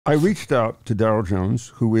I reached out to Darryl Jones,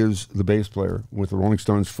 who is the bass player with the Rolling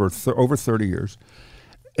Stones for over 30 years.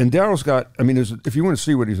 And Darryl's got, I mean, if you want to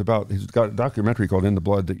see what he's about, he's got a documentary called In the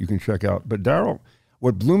Blood that you can check out. But Darryl,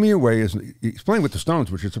 what blew me away is he's playing with the Stones,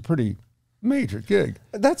 which is a pretty major gig.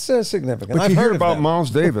 That's significant. But you hear about Miles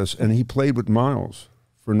Davis, and he played with Miles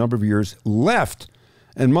for a number of years, left,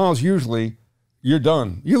 and Miles usually, you're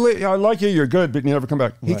done. I like you, you're good, but you never come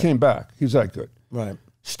back. He came back. He's that good. Right.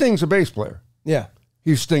 Sting's a bass player. Yeah.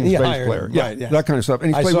 He's Sting's bass player. Him. Yeah, right, yeah, that kind of stuff.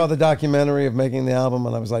 And I saw the documentary of making the album,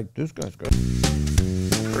 and I was like, this guy's good.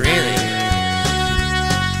 Really?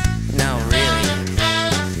 No, really?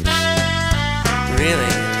 Really?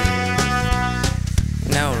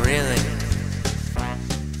 No, really?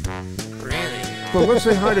 Really? Well, let's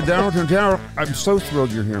say hi to Darryl. Darryl, I'm so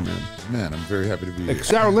thrilled you're here, man. Man, I'm very happy to be here.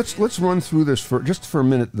 Darryl, let's run through this for a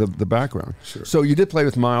minute, the background. Sure. So you did play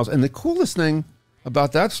with Miles, and the coolest thing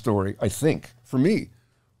about that story, I think, for me,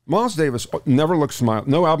 Miles Davis never looks smile.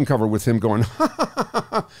 No album cover with him going, ha, ha, ha,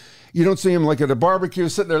 ha. You don't see him like at a barbecue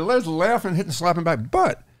sitting there laughing, hitting, slapping back.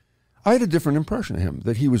 But I had a different impression of him,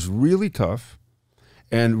 that he was really tough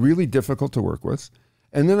and really difficult to work with.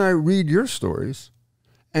 And then I read your stories,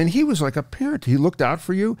 and he was like a parent. He looked out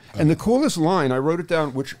for you. And the coolest line, I wrote it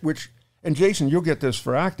down, which, and Jason, you'll get this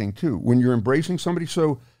for acting too, when you're embracing somebody.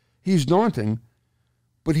 So he's daunting,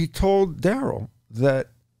 but he told Darryl that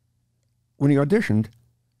when he auditioned,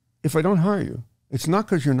 if I don't hire you, it's not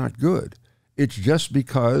because you're not good. It's just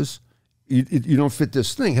because you don't fit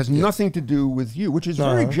this thing. It has nothing to do with you, which is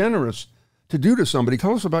very generous to do to somebody.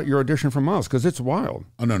 Tell us about your audition for Miles, because it's wild.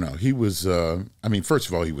 Oh, no. He was, I mean, first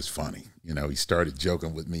of all, he was funny. You know, he started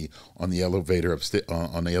joking with me on the elevator upstairs,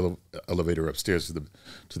 elevator upstairs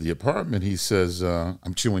to the apartment. He says,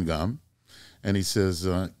 I'm chewing gum. And he says,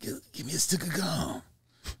 give me a stick of gum.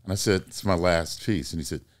 And I said, it's my last piece. And he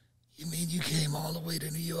said, you mean you came all the way to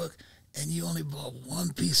New York and you only bought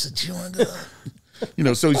one piece of chewing gum? You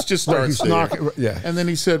know, so he just starts there. Yeah. And then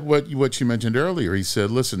he said what you mentioned earlier. He said,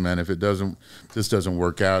 listen, man, if this doesn't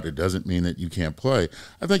work out, it doesn't mean that you can't play.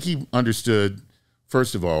 I think he understood,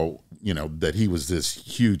 first of all, you know, that he was this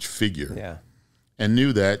huge figure. Yeah. And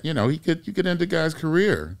knew that, you know, you could end a guy's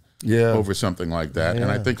career over something like that. Yeah.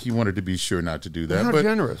 And I think he wanted to be sure not to do that. How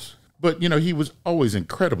generous. But, you know, he was always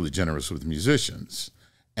incredibly generous with musicians.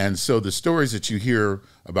 And so the stories that you hear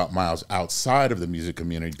about Miles outside of the music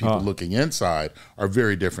community, people looking inside, are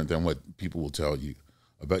very different than what people will tell you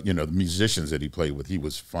about, you know, the musicians that he played with. He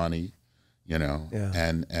was funny, you know,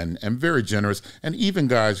 and very generous. And even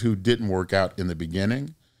guys who didn't work out in the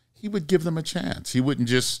beginning, he would give them a chance. He wouldn't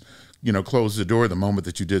just, you know, close the door the moment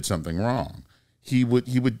that you did something wrong. He would,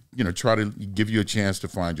 you know, try to give you a chance to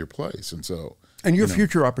find your place. And so... And your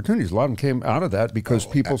future opportunities, a lot of them came out of that because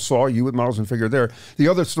people saw you with Miles and figured there. The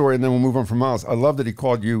other story, and then we'll move on from Miles. I love that he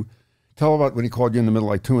called you. Tell about when he called you in the middle,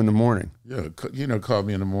 like 2 in the morning. Yeah, you know, called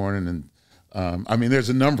me in the morning, and I mean, there's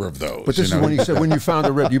a number of those. But this is when he said when you found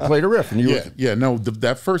a riff, you played a riff, and you no,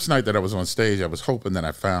 that first night that I was on stage, I was hoping that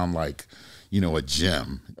I found like, you know, a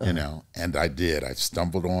gem, you know, and I did. I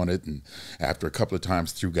stumbled on it, and after a couple of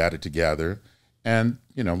times got it together, and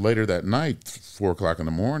you know, later that night, 4 o'clock in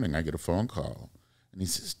the morning, I get a phone call. And he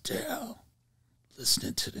says, Darryl,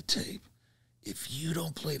 listening to the tape, if you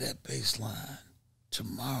don't play that bass line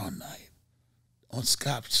tomorrow night on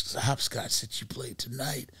hopscotch that you played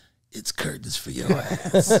tonight, it's curtains for your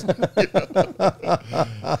ass.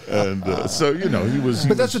 And so, you know, he was...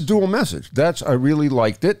 But that's a dual message. I really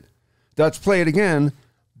liked it. That's play it again,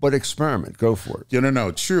 but experiment. Go for it. Yeah,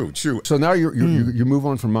 no, true. So now you move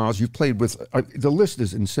on from Miles. You've played with... the list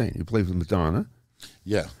is insane. You played with Madonna.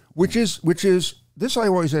 Yeah. Which is... This I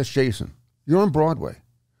always ask Jason. You're on Broadway.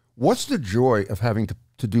 What's the joy of having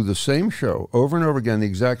to do the same show over and over again the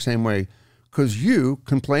exact same way? Because you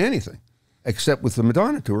can play anything, except with the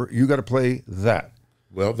Madonna tour, you got to play that.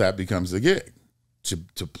 Well, that becomes the gig.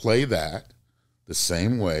 To play that the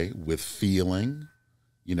same way with feeling,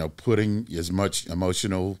 you know, putting as much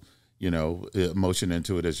emotion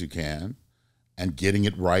into it as you can, and getting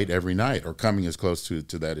it right every night, or coming as close to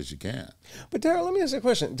that as you can. But Darryl, let me ask you a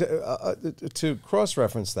question to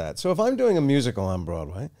cross-reference that. So if I'm doing a musical on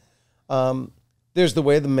Broadway, there's the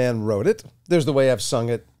way the man wrote it. There's the way I've sung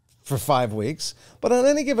it for 5 weeks. But on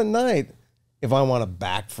any given night, if I want to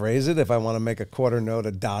backphrase it, if I want to make a quarter note,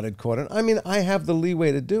 a dotted quarter, I mean, I have the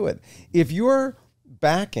leeway to do it. If you're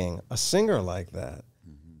backing a singer like that,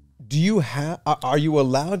 are you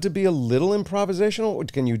allowed to be a little improvisational?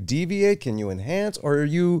 Can you deviate? Can you enhance? Or are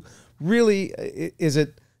you really, is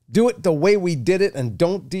it do it the way we did it and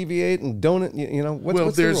don't deviate and don't, you know,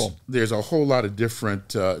 what's the rule? There's a whole lot of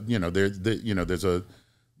different, you know, there's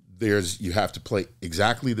you have to play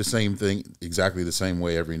exactly the same thing, exactly the same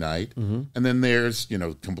way every night. And then there's,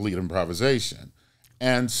 complete improvisation.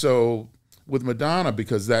 And so with Madonna,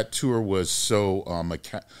 because that tour was so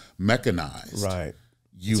mechanized, Right.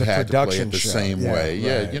 you It's a had to play production it the show. same Yeah,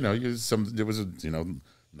 way. right. There was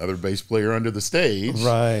another bass player under the stage,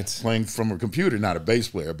 Right. playing from a computer, not a bass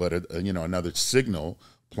player, but another signal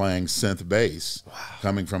playing synth bass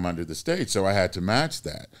coming from under the stage. So I had to match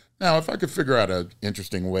that. Now, if I could figure out an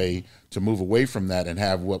interesting way to move away from that and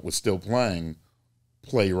have what was still playing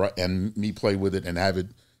play right and me play with it and have it,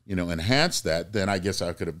 enhance that, then I guess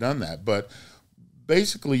I could have done that. But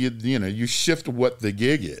basically, you shift what the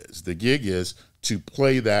gig is. The gig is to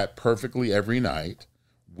play that perfectly every night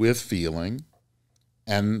with feeling,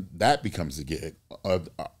 and that becomes the gig.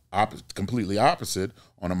 Completely opposite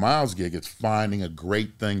on a Miles gig, it's finding a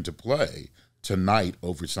great thing to play tonight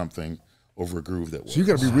over a groove that works. So you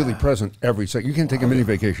got to be really present every second. You can't take a mini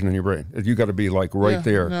vacation in your brain. You got to be like right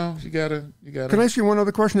there. No, you gotta. Can I ask you one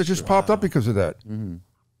other question that just popped up because of that?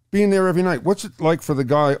 Being there every night, what's it like for the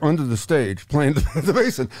guy under the stage playing the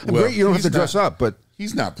bass? And Well, great, you don't have he's to dress up, but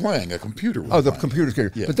He's not playing. A computer. the computer's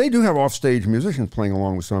getting. Yeah. But they do have offstage musicians playing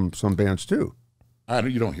along with some bands too.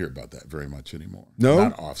 You don't hear about that very much anymore. No?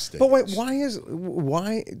 Not off stage. But wait, why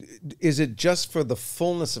is it just for the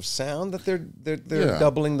fullness of sound that they're Yeah.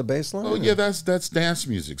 doubling the bass line? Oh yeah, that's dance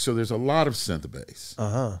music. So there's a lot of synth bass.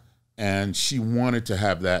 And she wanted to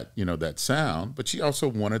have that, that sound, but she also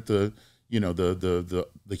wanted the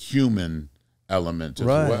human element as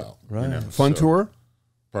Right, well. right. Fun tour?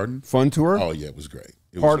 Pardon? Fun tour? Oh yeah, it was great.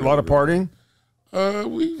 It A was lot of partying?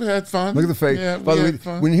 We've had fun. Look at the face. Yeah, By the we way, had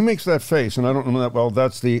fun. when he makes that face, and I don't know that well,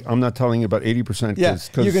 I'm not telling you about 80%. Yeah,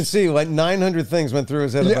 you can see like 900 things went through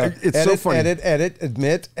his head. Yeah, About it's so edit, funny. edit,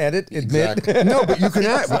 admit, admit. Exactly. No, but you can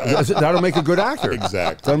act. That'll make a good actor.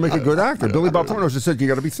 Exactly. That'll make a good actor. Yeah, Billy Bob really. Thornton just said you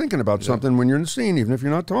got to be thinking about something when you're in the scene, even if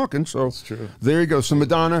you're not talking. So that's true. There you go. So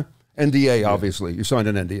Madonna, NDA, obviously. You signed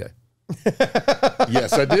an NDA.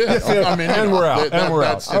 Yes, I did. I mean, And we're out. And we're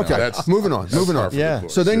out. that's, you know, Okay, that's- moving on. that's Moving par on. for the Yeah.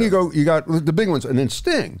 course, So then yeah. you got the big ones, and then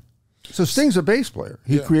Sting. So Sting's a bass player.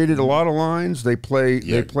 He created a lot of lines. They play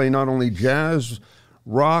not only jazz,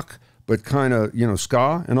 rock, but kind of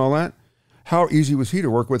ska and all that. How easy was he to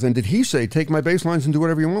work with? And did he say, take my bass lines and do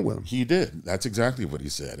whatever you want with them? He did. That's exactly what he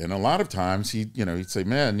said. And a lot of times he'd say,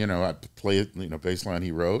 man, I play it, bass line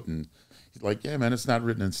he wrote, and he's like, yeah, man, it's not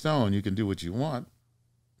written in stone. You can do what you want.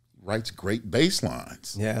 Writes great bass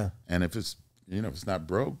lines. Yeah. And if it's not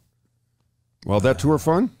broke, Well, that tour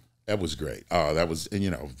fun? that was great. Oh, that was,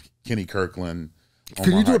 Kenny Kirkland.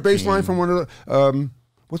 Can you do a bass line Hakeem. from one of the,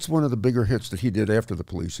 what's one of the bigger hits that he did after the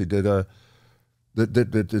Police? He did that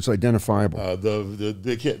it's identifiable. The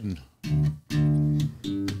big hit?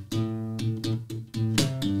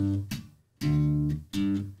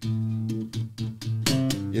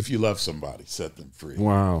 If you love somebody, set them free.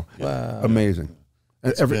 Wow. Amazing.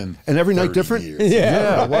 And been every night 30 different? years.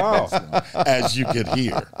 Yeah, wow. As you could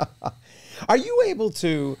hear. Are you able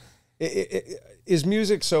to? Is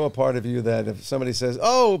music so a part of you that if somebody says,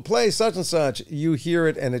 "Oh, play such and such," you hear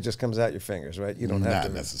it and it just comes out your fingers, right? You don't have Not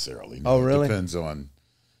to. necessarily. Oh, No. really? It depends on,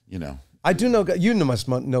 I do know. You must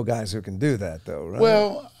know guys who can do that, though, right?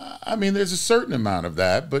 Well, I mean, there's a certain amount of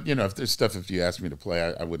that, but if there's stuff, if you asked me to play,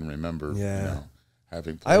 I wouldn't remember. Yeah.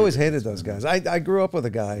 Having. I always played it. hated those guys. I grew up with a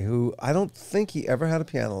guy who I don't think he ever had a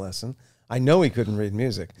piano lesson. I know he couldn't read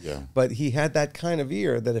music, Yeah. but he had that kind of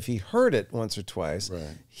ear that if he heard it once or twice, Right.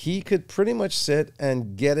 he could pretty much sit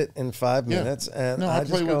and get it in 5 Yeah. minutes. And No, I I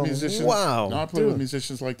just play go, with musicians. wow, No, I play with dude.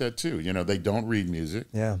 musicians like that too. They don't read music.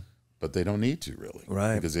 Yeah. But they don't need to really,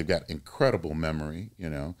 Right. Because they've got incredible memory.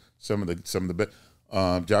 Some of the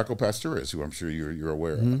Jaco Pastorius, who I'm sure you're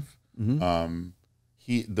aware of.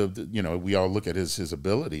 He we all look at his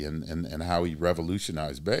ability and how he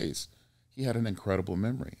revolutionized bass. He had an incredible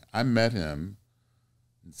memory. I met him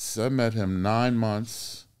 9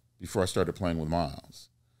 months before I started playing with Miles,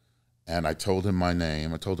 and I told him my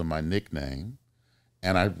name. I told him my nickname,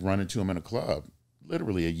 and I run into him in a club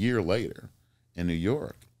literally a year later in New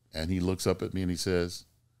York. And he looks up at me and he says,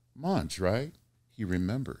 Munch, right? He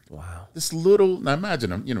remembered. Wow. This little, now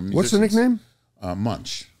imagine him, What's the musicians. nickname?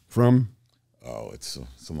 Munch. From Oh, it's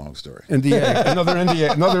a long story. NDA. Another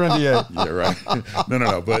NDA. Another NDA. Yeah, right.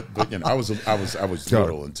 No. But I was Got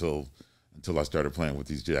little until I started playing with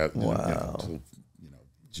these jazz. Wow. Until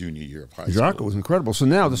junior year of high Jaco school. was incredible. So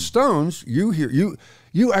now the Stones, you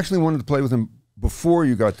actually wanted to play with him before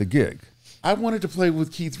you got the gig. I wanted to play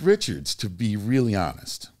with Keith Richards, to be really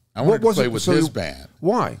honest. I wanted to play with his band.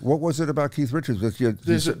 Why? What was it about Keith Richards that you?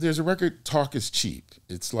 There's a record, Talk is Cheap.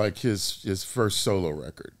 It's like his first solo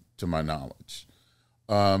record, to my knowledge.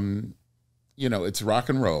 you know, it's rock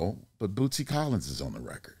and roll, but Bootsy Collins is on the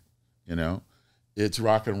record. You know, it's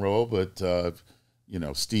rock and roll, but you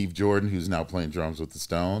know, Steve Jordan, who's now playing drums with the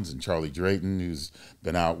Stones, and Charlie Drayton, who's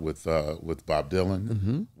been out with Bob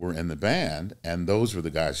Dylan, were in the band, and those were the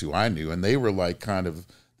guys who I knew, and they were like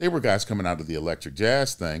they were guys coming out of the electric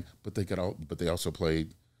jazz thing, but they also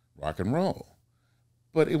played rock and roll.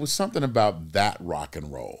 But it was something about that rock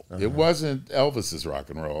and roll. It wasn't Elvis's rock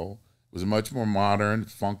and roll. It was much more modern,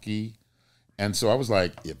 funky. And so I was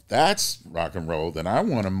like, if that's rock and roll, then I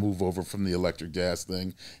want to move over from the electric jazz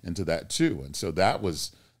thing into that too. And so that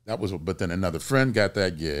was, but then another friend got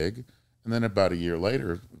that gig. And then about a year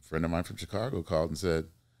later, a friend of mine from Chicago called and said,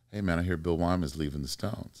 hey man, I hear Bill Wyman's leaving the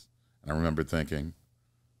Stones. And I remember thinking,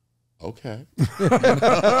 okay.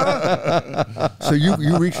 So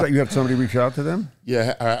you reached out, you had somebody reach out to them?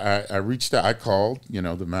 Yeah, I reached out, I called, you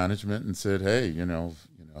know, the management and said, hey, you know,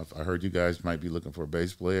 if I heard you guys might be looking for a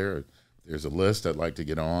bass player, there's a list I'd like to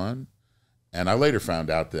get on. And I later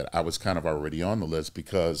found out that I was kind of already on the list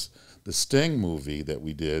because the Sting movie that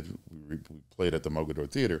we did, we played at the Mogador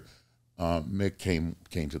Theater, Mick came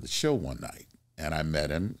to the show one night, and I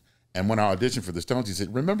met him. And when I auditioned for the Stones, he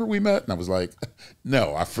said, remember we met? And I was like,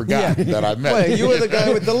 no, I forgot that I met Wait, you were the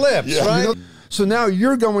guy with the lips, right? You know, so now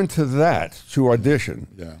you're going to that to audition.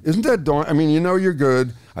 Yeah. Isn't that daunting? I mean, you know you're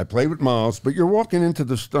good. I played with Miles, but you're walking into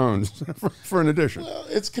the Stones for an audition. Well,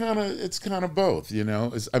 it's kind of both, you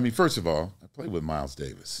know. I mean, first of all, I played with Miles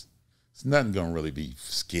Davis. It's nothing going to really be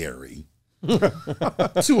scary.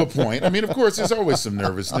 To a point. I mean, of course, there's always some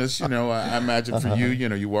nervousness. You know, I imagine for you, you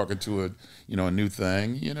know, you walk into a new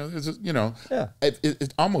thing. You know, there's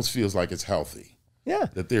it almost feels like it's healthy. Yeah.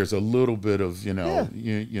 That there's a little bit of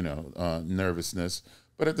nervousness,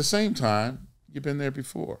 but at the same time, you've been there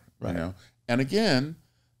before. Right. You know, and again,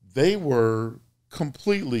 they were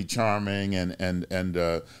completely charming and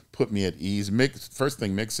put me at ease. First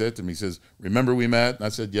thing Mick said to me, he says, "Remember we met?" And I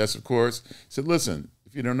said, "Yes, of course." He said, "Listen,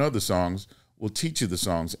 if you don't know the songs, we'll teach you the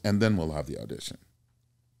songs, and then we'll have the audition."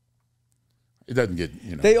 It doesn't get,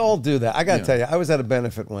 you know. They all do that. I got to tell you, I was at a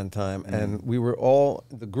benefit one time, and we were all,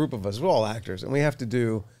 the group of us, we're all actors, and we have to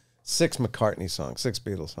do 6 McCartney songs, 6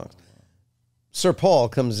 Beatles songs. Sir Paul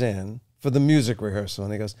comes in for the music rehearsal,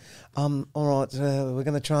 and he goes, all right, we're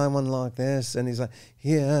going to try one like this. And he's like,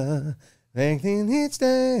 here, each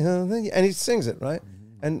day, and he sings it, right?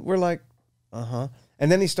 And we're like, uh-huh. And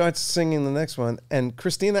then he starts singing the next one, and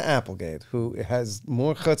Christina Applegate, who has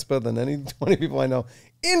more chutzpah than any 20 people I know,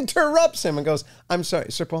 interrupts him and goes, I'm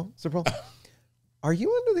sorry, Sir Paul, are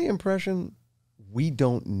you under the impression we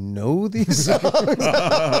don't know these songs?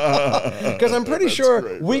 Because I'm pretty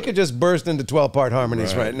sure we could just burst into 12-part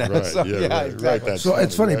harmonies right now. Right, So, exactly. So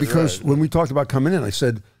it's funny because when we talked about coming in, I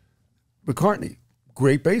said, McCartney,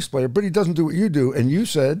 great bass player, but he doesn't do what you do. And you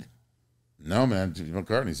said, no, man,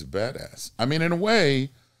 McCartney's a badass. I mean, in a way,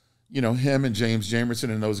 you know, him and James Jamerson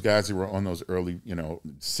and those guys who were on those early,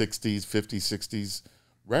 60s, 50s, 60s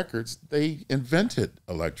records, they invented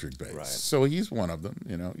electric bass. Right. So he's one of them,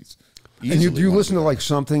 he's and do you listen to like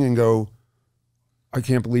something and go, I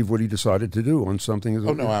can't believe what he decided to do on something?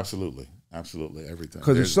 Oh, no, absolutely. Absolutely, everything.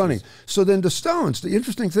 Because it's sunny. So then the Stones, the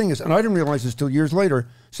interesting thing is, and I didn't realize this till years later,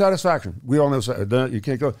 Satisfaction. We all know you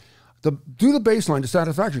can't go. Do the bass line to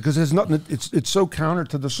Satisfaction because there's nothing. It's so counter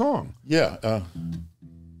to the song. Yeah.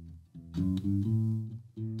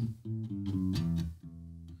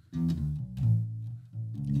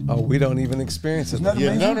 Oh, we don't even experience it.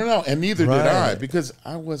 Yeah, no, and neither did I because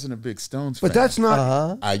I wasn't a big Stones fan. But that's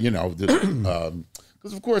not.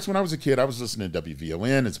 Because of course, when I was a kid, I was listening to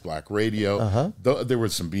WVON. It's black radio. There were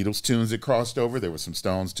some Beatles tunes that crossed over. There were some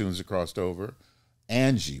Stones tunes that crossed over.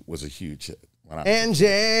 Angie was a huge hit. Angie.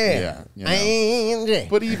 Yeah. Angie.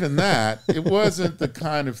 But even that, it wasn't the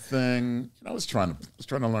kind of thing. I was trying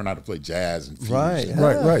to learn how to play jazz and fusion.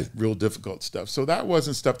 Right. Real difficult stuff. So that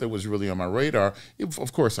wasn't stuff that was really on my radar.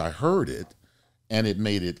 Of course, I heard it, and it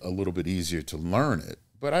made it a little bit easier to learn it.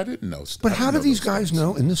 But I didn't know stuff. But how did these guys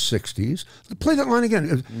know in the 60s? Play that line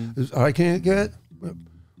again. I can't get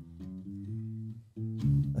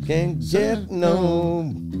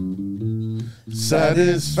no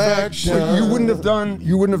satisfaction. But you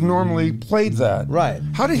wouldn't have normally played that. Right.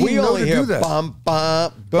 How did he know to do that?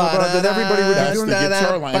 That everybody would That's be doing the that.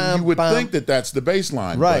 guitar line. You would think that that's the bass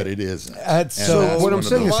line, right. but it isn't. So what I'm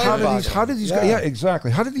saying is, how did these guys? Yeah,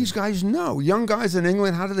 exactly. How did these guys know? Young guys in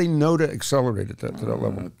England, how do they know to accelerate it to that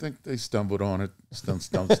level? I think they stumbled on it.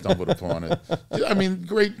 Stumbled upon it. I mean,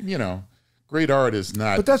 great art is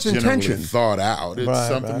not but that's generally intention. thought out. It's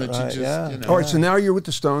something that you just, All right, so now you're with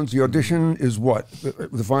the Stones. The audition is what?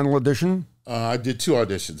 The final audition? I did 2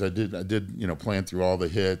 auditions. I did, you know, playing through all the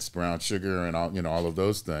hits, Brown Sugar, and all, you know, all of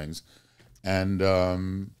those things, and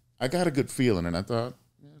I got a good feeling, and I thought,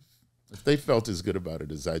 if they felt as good about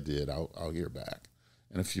it as I did, I'll hear back.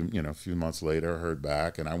 And a few months later, I heard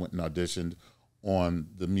back, and I went and auditioned on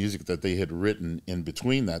the music that they had written in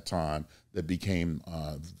between that time that became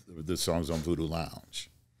the songs on Voodoo Lounge.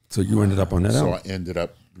 So you ended up on that album. So I ended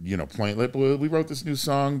up, you know, playing. We wrote this new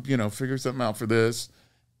song, you know, figure something out for this,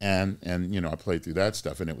 and you know, I played through that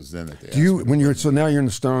stuff, and it was then that they. Do you so now you're in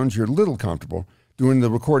the Stones, you're a little comfortable doing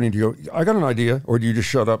the recording? Do you go, I got an idea, or do you just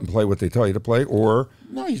shut up and play what they tell you to play, or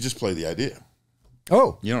no, you just play the idea.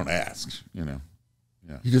 Oh, you don't ask, you know.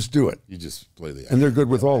 Yeah. You just do it. You just play the idea. And they're good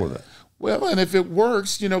with all of that. Well, and if it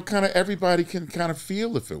works, you know, kind of everybody can kind of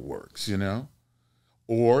feel if it works, you know.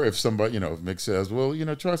 Or if somebody, you know, if Mick says, well, you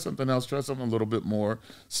know, try something else, try something a little bit more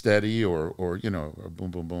steady, or you know, or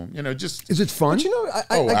boom, boom, boom. You know, just. Is it fun? But you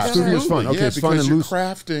know, studio is fun. Okay, yeah, it's fun and because you're loose.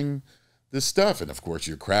 crafting this stuff, and of course,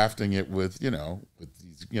 you're crafting it with, you know,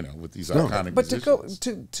 with these iconic. But musicians.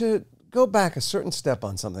 to go back a certain step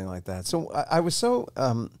on something like that. So I was so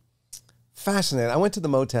fascinated. I went to the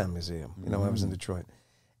Motown Museum. You know, I was in Detroit,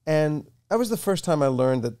 and that was the first time I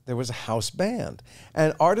learned that there was a house band,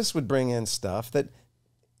 and artists would bring in stuff that.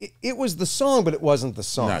 It was the song, but it wasn't the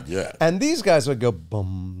song. Not yet. And these guys would go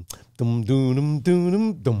bum, dum, dum,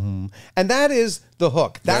 dum, dum, and that is the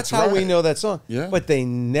hook. That's how we right. know that song. Yeah. But they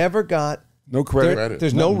never got No credit.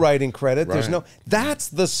 There's no writing credit. Right. There's no. That's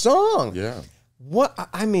the song. Yeah. What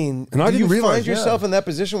I mean, And I do didn't you realize, find yourself in that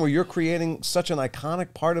position where you're creating such an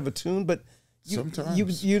iconic part of a tune, but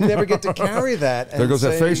Sometimes. you never get to carry that. And There goes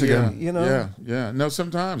that say, face again. You know. Yeah. No,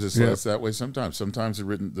 sometimes it's that way. Sometimes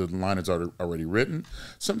the line is already written.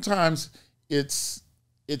 Sometimes it's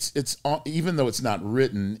even though it's not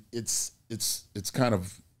written, it's kind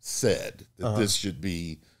of said that this should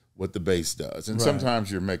be what the bass does. And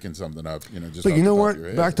sometimes you're making something up, you know. Just But off you know the top what? of your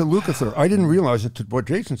head. Back to Lukather. I didn't realize it to what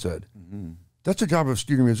Jason said. That's a job of a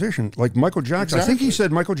studio musician. Like Michael Jackson. I think he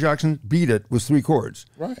said Michael Jackson beat it with 3 chords.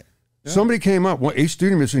 Right. Yeah. Somebody came up, a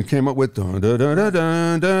studio musician came up with dun, dun, dun, dun,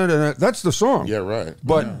 dun, dun, dun. That's the song. Yeah, right.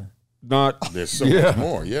 But not. There's so much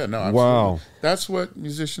more. Yeah, no, absolutely. Wow. That's what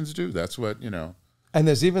musicians do. That's what, you know. And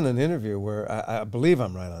there's even an interview where I believe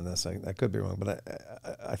I'm right on this. I could be wrong, but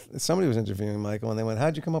somebody was interviewing Michael, and they went,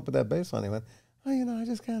 "How'd you come up with that bass line?" He went, "Oh, you know, I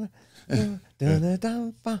just kind of,"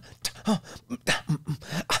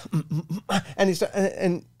 and he started,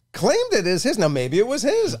 and claimed it as his. Now maybe it was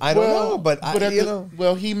his. I don't know, but you know.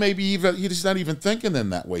 Well, he he's not even thinking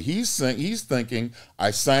in that way. He's thinking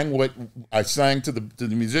I sang to the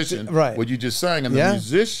musician, Right. what you just sang, and the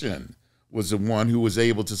musician was the one who was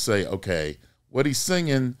able to say, okay, what he's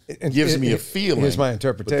singing gives me a feeling. Here's my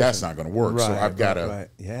interpretation. But that's not going to work. So I've got to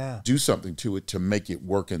do something to it to make it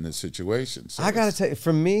work in this situation. So I got to tell you,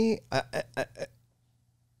 for me,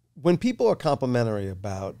 when people are complimentary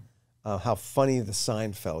about how funny the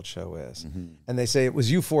Seinfeld show is, and they say it was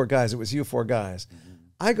you 4 guys,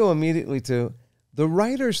 I go immediately to the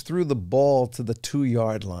writers threw the ball to the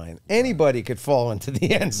 2-yard line. Anybody could fall into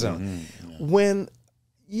the end zone. When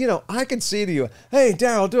you know, I could see to you, hey,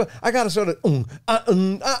 Darryl, do it. I got to sort of,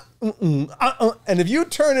 and if you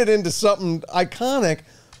turn it into something iconic,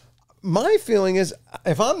 my feeling is,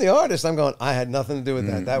 if I'm the artist, I'm going, I had nothing to do with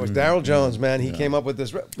that. That was Darryl Jones, man. He came up with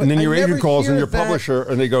this. And then your agent calls and your publisher,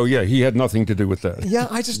 and they go, yeah, he had nothing to do with that. Yeah,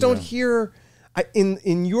 I just don't hear,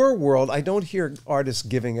 in your world, I don't hear artists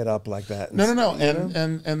giving it up like that. No.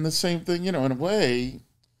 And the same thing, you know, in a way,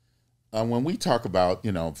 when we talk about,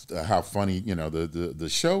 you know, how funny, you know, the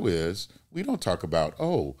show is, we don't talk about,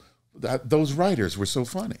 those writers were so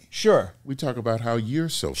funny. Sure. We talk about how you're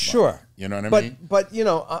so funny. Sure. You know what I mean? But you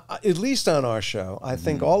know, at least on our show, I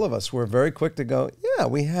think all of us were very quick to go, yeah,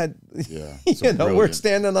 we had, you know, we're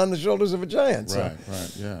standing on the shoulders of a giant. So.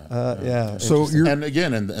 Right, yeah. So you're, and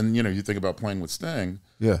again, and you know, you think about playing with Sting.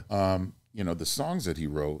 Yeah. You know, the songs that he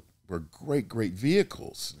wrote were great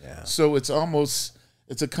vehicles. Yeah. So it's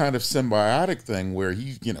a kind of symbiotic thing where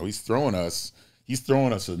he's throwing us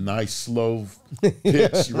a nice slow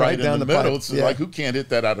pitch right in the middle. It's like, who can't hit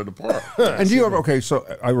that out of the park? and do you ever, okay, so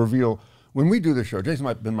I reveal, when we do the show, Jason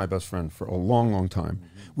has been my best friend for a long time.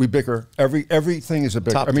 We bicker. Everything is a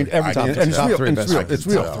bicker. I mean, everything. And it's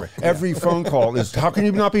real. Every phone call is, how can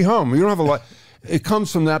you not be home? You don't have a lot. It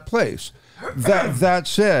comes from that place. That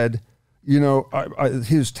said, you know,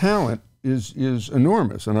 his talent is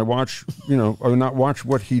enormous. And I watch, you know, or not watch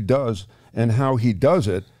what he does and how he does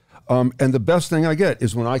it. And the best thing I get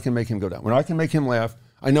is when I can make him go down. When I can make him laugh,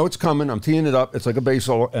 I know it's coming, I'm teeing it up, it's like a bass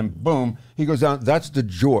solo, and boom, he goes down. That's the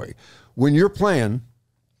joy. When you're playing,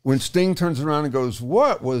 when Sting turns around and goes,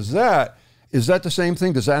 what was that? Is that the same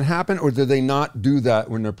thing? Does that happen, or do they not do that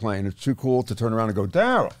when they're playing? It's too cool to turn around and go,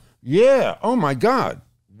 Darryl, yeah, oh my God.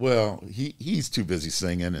 Well, he's too busy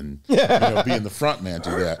singing and being the front man to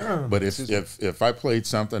that. But if I played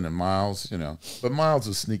something and Miles, but Miles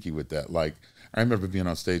was sneaky with that. Like I remember being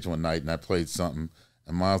on stage one night and I played something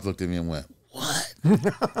and Miles looked at me and went, "What?"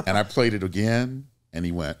 And I played it again and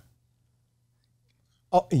he went,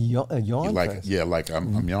 "Oh, a yawn." Like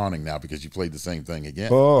I'm yawning now because you played the same thing again.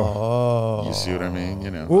 Oh, you see what I mean?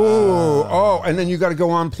 And then you got to go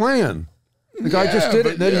on playing. The guy just did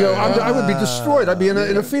it, and then you go, I would be destroyed. I'd be in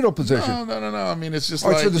a fetal position. No. I mean, it's just so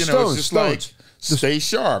like, the Stones, it's just like, stay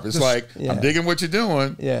sharp. It's like, I'm digging what you're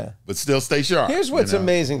doing, but still stay sharp. Here's what's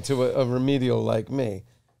amazing to a remedial like me.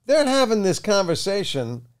 They're having this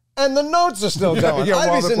conversation, and the notes are still going.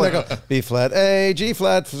 I'd be sitting there going, B flat, A, G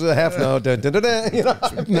flat, half note, da, da, da,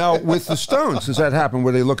 da, Now, with the Stones, does that happen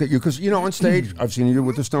where they look at you? Because, on stage, I've seen you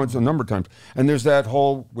with the Stones a number of times, and there's that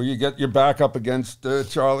whole, where you get your back up against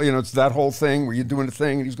Charlie, it's that whole thing where you're doing a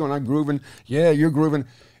thing, and he's going, I'm grooving. Yeah, you're grooving.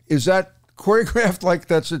 Is that choreographed like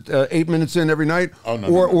that's at 8 minutes in every night? Oh, no.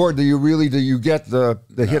 Or do you get the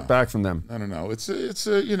hit back from them? No. It's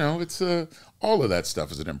all of that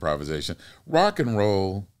stuff is an improvisation. Rock and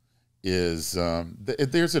roll is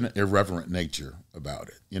there's an irreverent nature about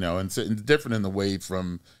it, and it's different in the way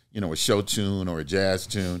from a show tune or a jazz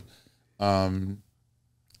tune. There's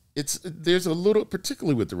a little,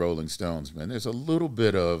 particularly with the Rolling Stones, man. There's a little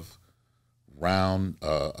bit of round,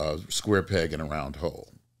 square peg in a round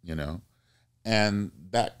hole, and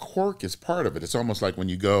that quirk is part of it. It's almost like when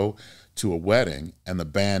you go to a wedding and the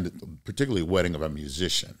band, particularly a wedding of a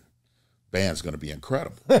musician. Band's going to be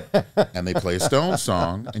incredible. And they play a Stones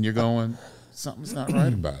song, and you're going, something's not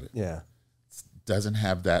right about it. Yeah. It doesn't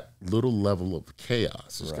have that little level of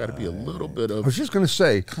chaos. There's got to be a little bit of. I was just going to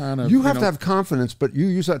say, you have to have confidence, but you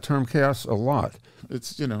use that term chaos a lot.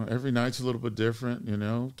 It's, every night's a little bit different,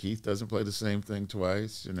 Keith doesn't play the same thing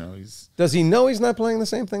twice, Does he know he's not playing the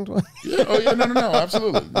same thing twice? Yeah, no,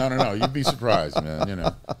 absolutely. No, you'd be surprised,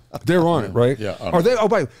 man, They're on it, right? Yeah. Are they? Oh,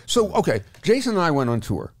 by so, okay, Jason and I went on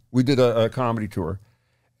tour. We did a comedy tour,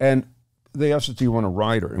 and they asked us, do you want a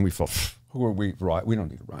rider? And we felt, who are we? We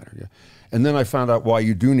don't need a rider. Yeah. And then I found out why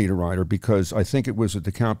you do need a rider, because I think it was at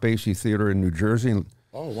the Count Basie Theater in New Jersey.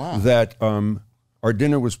 Oh, wow. That our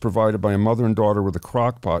dinner was provided by a mother and daughter with a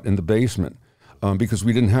crock pot in the basement because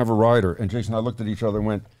we didn't have a rider. And Jason and I looked at each other and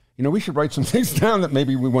went, we should write some things down that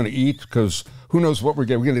maybe we want to eat, because who knows what we're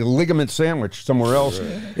getting. We're getting a ligament sandwich somewhere else.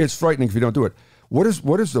 Right. It's frightening if you don't do it. What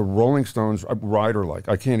is the Rolling Stones rider like?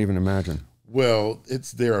 I can't even imagine. Well,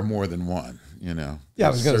 there are more than one, Yeah, I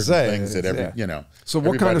was going to say things that So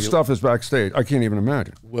what kind of stuff is backstage? I can't even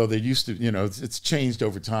imagine. Well, there used to, it's changed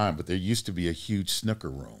over time, but there used to be a huge snooker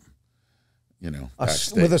room,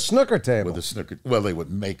 with a snooker table. With a snooker. Well, they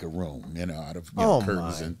would make a room, out of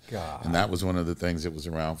curtains, and that was one of the things that was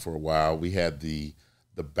around for a while. We had the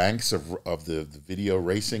banks of the video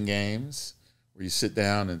racing games where you sit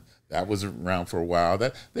down, and that was around for a while.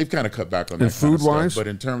 That they've kind of cut back on that. And food-wise, but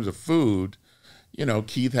in terms of food,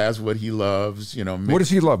 Keith has what he loves. What does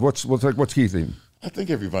he love? What's Keith eating? I think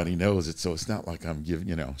everybody knows it, so it's not like I'm giving,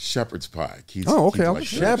 shepherd's pie. Okay, like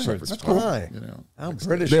shepherd's pie. How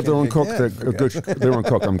British. They have their own cook. Their own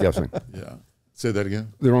cook, I'm guessing. Yeah. Say that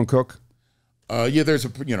again. Their own cook. Yeah, there's a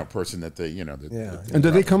person that they And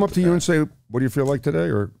did they come up to you and say, "What do you feel like today?"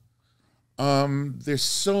 Or there's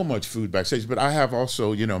so much food backstage, but I have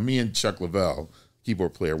also, me and Chuck Lavelle,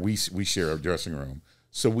 keyboard player, we share a dressing room,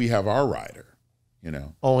 so we have our rider.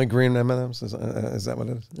 Only green M&Ms. Is that what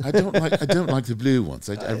it is? I don't like the blue ones.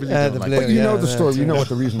 I really don't like. But you know the story. You know what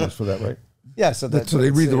the reason is for that, right? Yeah. So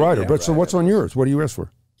they read the rider. But so what's on yours? What do you ask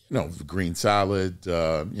for? Green salad.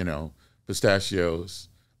 Pistachios.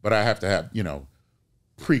 But I have to have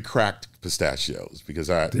pre-cracked pistachios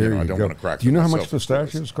because I don't want to crack. Do you know how much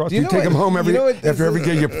pistachios cost? Do you take them home after every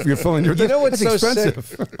day? You're filling your. What's so expensive?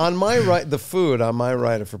 Sick? On my the food on my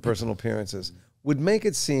rider for personal appearances would make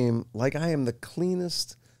it seem like I am the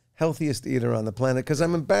cleanest, healthiest eater on the planet, because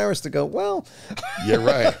I'm embarrassed to go, well, you're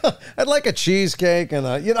right. I'd like a cheesecake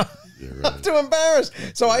and you're right. I'm too embarrassed.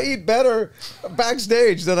 So I eat better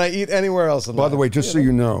backstage than I eat anywhere else in life. By the way, just so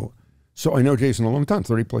you know, so I know Jason a long time,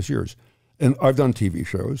 30 plus years. And I've done TV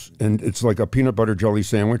shows, and it's like a peanut butter jelly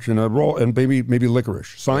sandwich and a roll, and maybe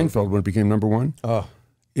licorice. Seinfeld, when it became number one,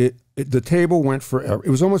 the table went forever. It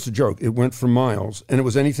was almost a joke. It went for miles, and it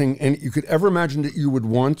was anything you could ever imagine that you would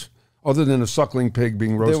want, other than a suckling pig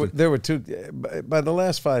being roasted. There were two. By the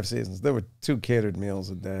last 5 seasons, there were 2 catered meals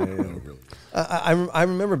a day. And I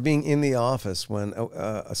remember being in the office when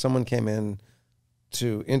someone came in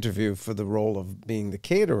to interview for the role of being the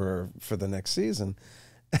caterer for the next season.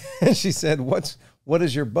 And she said, what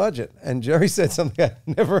is your budget? And Jerry said something I'd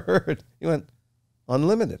never heard. He went,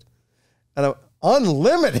 unlimited. And I went,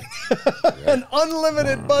 unlimited? An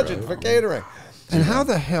unlimited budget for catering. And how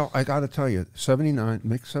the hell, I got to tell you, 79,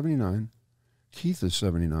 Mick's 79, Keith is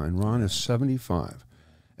 79, Ron is 75.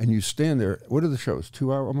 And you stand there, what are the shows,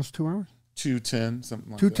 2 hours, almost 2 hours? 2:10,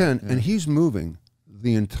 something like 2:10, that. and he's moving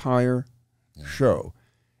the entire show.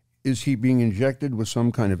 Is he being injected with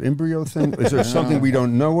some kind of embryo thing? Is there something we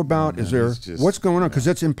don't know about? Is there, what's going on? Because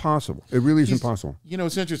that's impossible. It really is impossible. You know,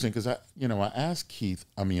 it's interesting because I asked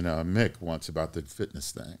Mick once about the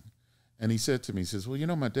fitness thing. And he said to me, he says, well, you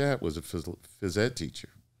know, my dad was a phys ed teacher.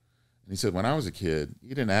 And he said, when I was a kid, he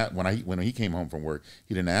didn't ask, when he came home from work,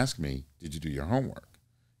 he didn't ask me, did you do your homework?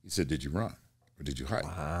 He said, did you run or did you hike?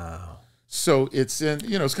 Wow. So it's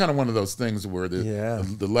it's kind of one of those things where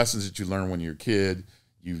the lessons that you learn when you're a kid,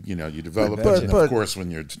 you develop them. And of course,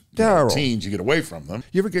 when you're teens, you get away from them.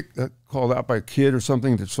 You ever get called out by a kid or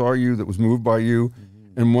something that saw you, that was moved by you,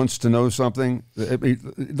 and wants to know something?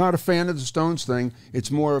 Not a fan of the Stones thing. It's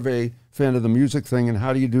more of a fan of the music thing. And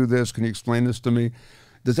how do you do this? Can you explain this to me?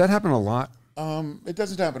 Does that happen a lot? It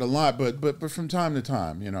doesn't happen a lot, but from time to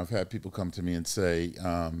time, I've had people come to me and say,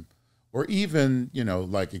 or even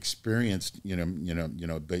like experienced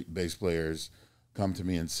bass players come to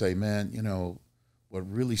me and say, man, what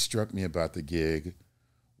really struck me about the gig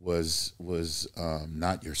was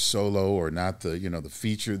not your solo or not the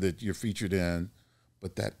feature that you're featured in,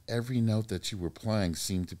 but that every note that you were playing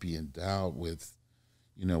seemed to be endowed with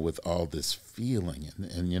all this feeling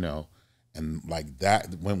and like that.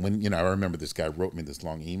 When I remember this guy wrote me this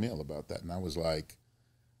long email about that, and I was like,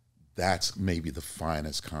 that's maybe the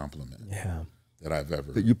finest compliment that I've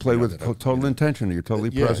ever. That you play with total intention. You're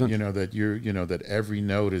totally present. That you're that every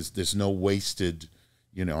note there's no wasted.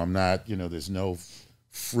 I'm not. There's no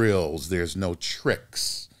frills. There's no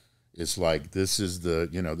tricks. It's like this is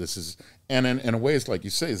this is, and in a way, it's like you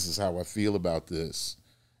say, this is how I feel about this,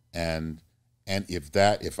 and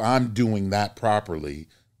if I'm doing that properly,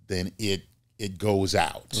 then it goes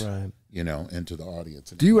out, right? Into the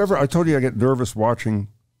audience. Do you ever? I told you I get nervous watching.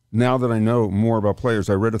 Now that I know more about players,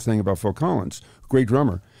 I read a thing about Phil Collins, great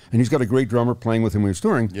drummer, and he's got a great drummer playing with him when he was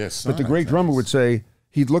touring. Yes, but the great drummer would say,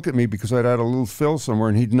 he'd look at me because I'd had a little fill somewhere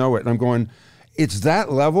and he'd know it. And I'm going, it's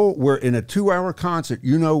that level where in a 2-hour concert,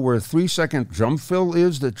 where a 3-second drum fill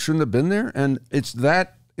is that shouldn't have been there. And it's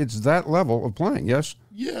that level of playing. Yes.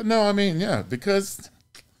 Yeah. No. I mean, yeah, because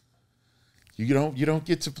you don't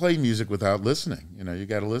get to play music without listening. You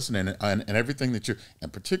got to listen, and everything that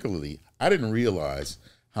and particularly, I didn't realize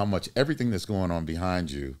how much everything that's going on behind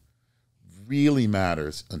you really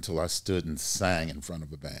matters until I stood and sang in front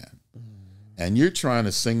of a band. And you're trying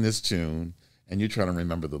to sing this tune, and you're trying to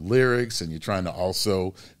remember the lyrics, and you're trying to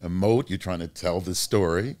also emote, you're trying to tell this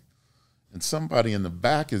story, and somebody in the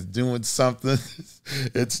back is doing something.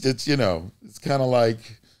 It's kind of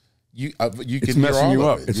like you can hear all you of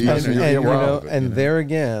up. it. It's messing you up. And there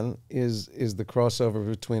again is the crossover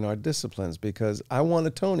between our disciplines, because I won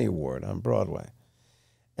a Tony Award on Broadway.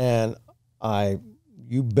 And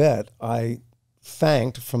you bet, I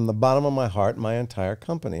thanked from the bottom of my heart my entire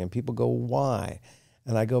company. And people go, why?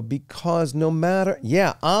 And I go, because no matter,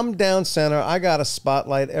 I'm down center. I got a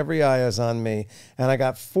spotlight. Every eye is on me. And I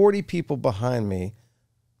got 40 people behind me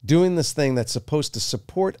doing this thing that's supposed to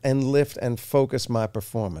support and lift and focus my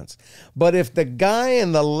performance. But if the guy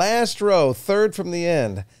in the last row, third from the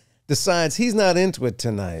end, decides he's not into it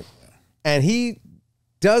tonight, and he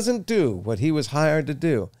doesn't do what he was hired to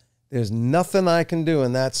do, there's nothing I can do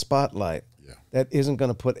in that spotlight that isn't going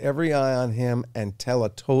to put every eye on him and tell a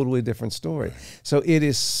totally different story. Right. So it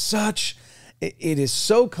is so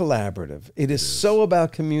collaborative. It is so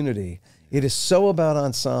about community. It is so about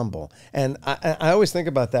ensemble. And I always think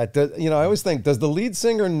about that. I always think, does the lead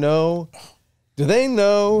singer know? Do they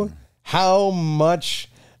know how much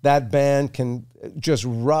that band can just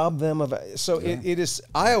rob them of? So it is.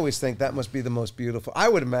 I always think that must be the most beautiful. I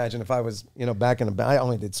would imagine if I was, back in a band. I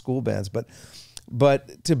only did school bands,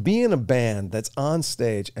 but to be in a band that's on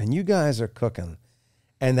stage and you guys are cooking,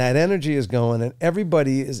 and that energy is going, and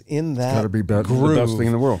everybody is in that. Got to be the best thing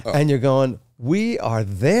in the world. And you're going, we are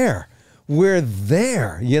there. We're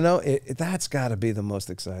there. That's got to be the most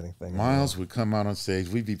exciting thing. Miles would come out on stage.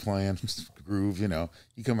 We'd be playing groove.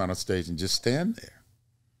 He'd come out on stage and just stand there.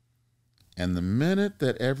 And the minute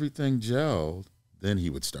that everything gelled, then he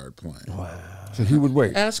would start playing. Wow. So he would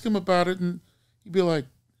wait. Ask him about it, and he'd be like,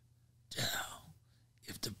 Darryl,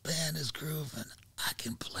 if the band is grooving, I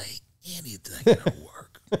can play anything that'll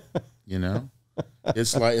work.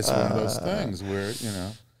 it's one of those things where, you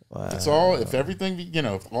know, it's all, if everything, you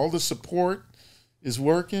know, if all the support is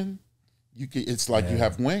working, it's like you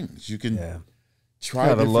have wings. You can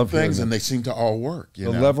try different things and they seem to all work.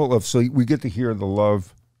 You know? Level of, so we get to hear the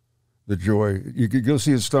love, the joy. You could go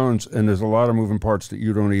see the Stones and there's a lot of moving parts that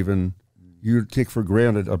you don't even, you take for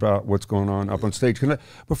granted about what's going on up on stage.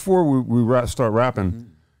 Before we start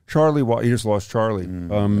rapping, Charlie, you just lost Charlie.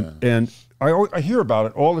 And I hear about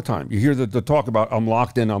it all the time. You hear the talk about, I'm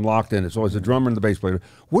locked in. It's always the drummer and the bass player.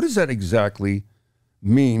 What does that exactly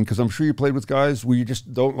mean? Because I'm sure you played with guys where you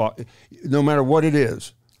just don't lock, no matter what it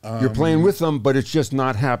is. You're playing with them, but it's just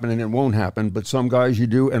not happening. It won't happen. But some guys you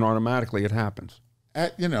do, and automatically it happens.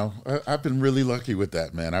 You know, I've been really lucky with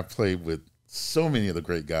that, man. I've played with so many of the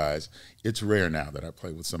great guys. It's rare now that I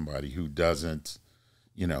play with somebody who doesn't,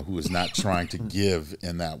 you know, who is not trying to give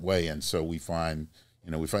in that way. And so we find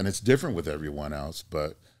it's different with everyone else,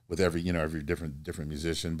 but with every different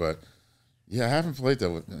musician. But yeah, I haven't played that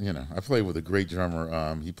with, you know, I played with a great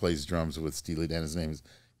drummer. He plays drums with Steely Dan. His name is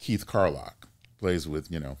Keith Carlock. Plays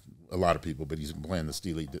with, you know, a lot of people, but he's been playing the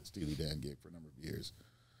Steely Dan gig for a number of years.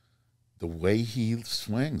 The way he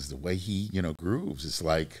swings, the way he, you know, grooves, it's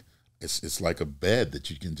like a bed that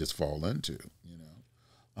you can just fall into, you know.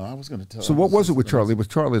 I was going to tell. So what was it with Charlie? Was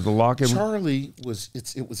Charlie the lock? Charlie was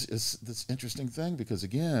it's this interesting thing because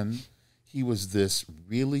again, he was this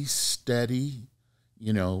really steady,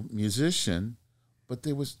 you know, musician, but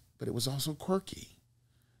it was also quirky,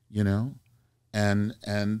 you know, and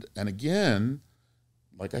again,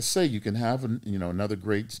 like I say, you can have another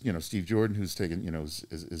great, you know, Steve Jordan, who's taken, you know,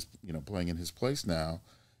 is you know, playing in his place now,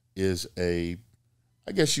 is I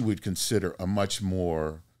guess you would consider a much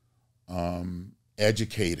more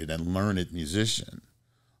educated and learned musician.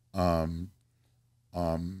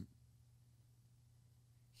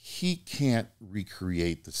 He can't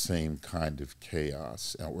recreate the same kind of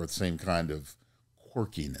chaos or the same kind of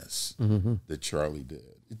quirkiness that Charlie did.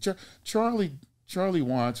 Charlie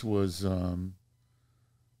Watts was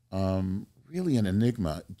really an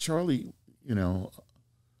enigma. Charlie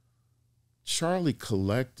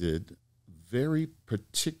collected very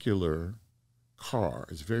particular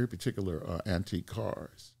cars, very particular antique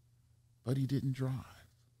cars, but he didn't drive.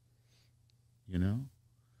 You know,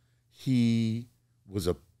 he was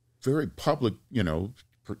a very public,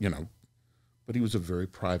 but he was a very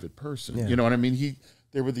private person. Yeah. You know what I mean?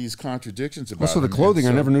 There were these contradictions about also the clothing.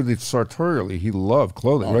 I never knew that sartorially he loved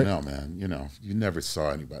clothing. Right? No, man. You know, you never saw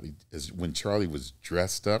anybody when Charlie was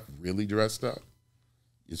dressed up, really dressed up.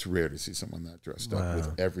 It's rare to see someone that dressed up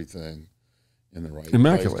with everything in the right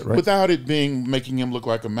immaculate, place, right? Without it making him look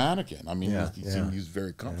like a mannequin. I mean, he was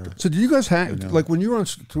very comfortable. So, do you guys hang like when you were on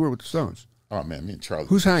tour with the Stones? Oh man, me and Charlie.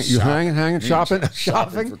 Who's hanging? You hanging,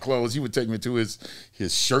 shopping for clothes. He would take me to his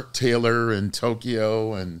shirt tailor in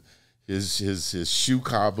Tokyo and his shoe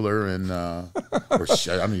cobbler and I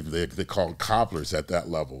don't even they called cobblers at that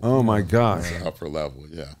level. Oh my gosh, upper level,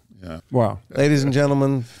 yeah. Wow, ladies and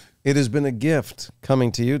gentlemen, it has been a gift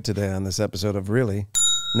coming to you today on this episode of Really.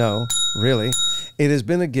 No, really. It has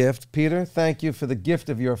been a gift. Peter, thank you for the gift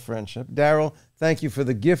of your friendship. Darryl, thank you for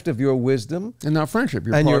the gift of your wisdom. And now friendship.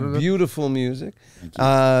 And your beautiful music.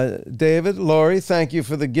 David, Laurie, thank you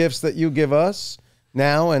for the gifts that you give us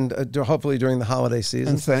now and hopefully during the holiday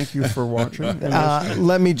season. And thank you for watching.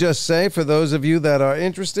 Let me just say, for those of you that are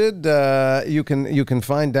interested, you can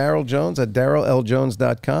find Darryl Jones at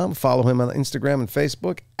DarrylLJones.com. Follow him on Instagram and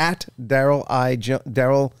Facebook at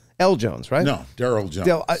Darryl L. Jones, right? No, Darryl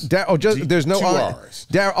Jones. There's no two R's.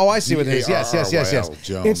 I see what it is. Yes. Jones,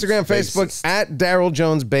 Instagram, Facebook, bassist. at Darryl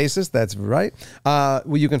Jones Bassist. That's right.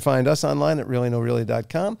 You can find us online at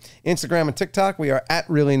reallynoreally.com. Instagram and TikTok, we are at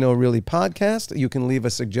Really No Really Podcast. You can leave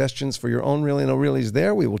us suggestions for your own Really No Reallys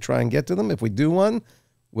there. We will try and get to them. If we do one,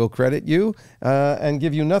 we'll credit you and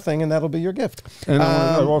give you nothing, and that'll be your gift. And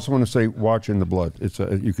I also want to say, watch In the Blood. It's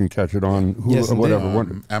you can catch it on Hulu or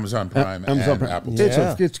whatever. Amazon Prime and Apple.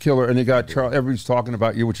 It's killer, and you got Charlie. Everybody's talking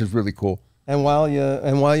about you, which is really cool. And while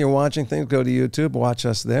you're watching things, go to YouTube, watch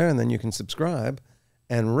us there, and then you can subscribe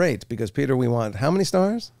and rate. Because Peter, we want how many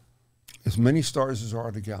stars? As many stars as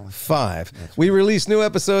are the galaxy. 5. We release new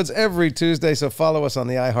episodes every Tuesday, so follow us on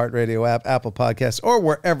the iHeartRadio app, Apple Podcasts, or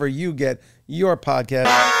wherever you get your podcast.